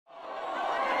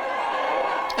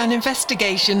An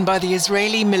investigation by the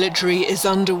Israeli military is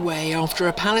underway after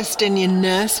a Palestinian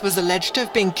nurse was alleged to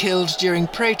have been killed during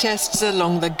protests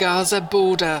along the Gaza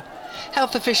border.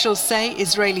 Health officials say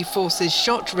Israeli forces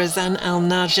shot Razan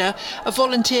al-Najar, a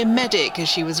volunteer medic, as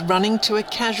she was running to a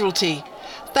casualty.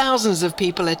 Thousands of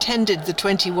people attended the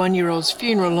 21-year-old's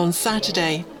funeral on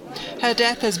Saturday. Her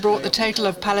death has brought the total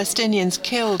of Palestinians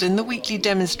killed in the weekly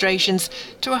demonstrations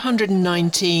to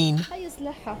 119.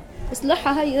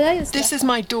 This is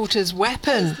my daughter's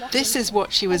weapon. This is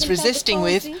what she was resisting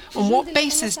with. On what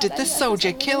basis did the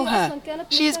soldier kill her?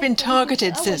 She has been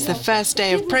targeted since the first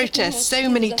day of protest. So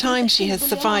many times she has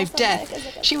survived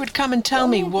death. She would come and tell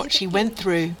me what she went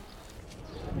through.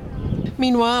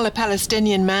 Meanwhile, a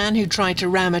Palestinian man who tried to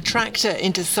ram a tractor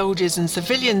into soldiers and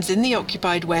civilians in the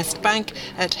occupied West Bank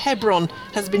at Hebron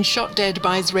has been shot dead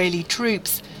by Israeli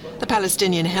troops. The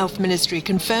Palestinian Health Ministry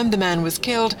confirmed the man was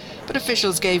killed, but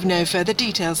officials gave no further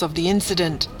details of the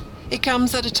incident. It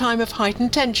comes at a time of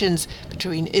heightened tensions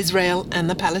between Israel and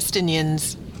the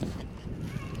Palestinians.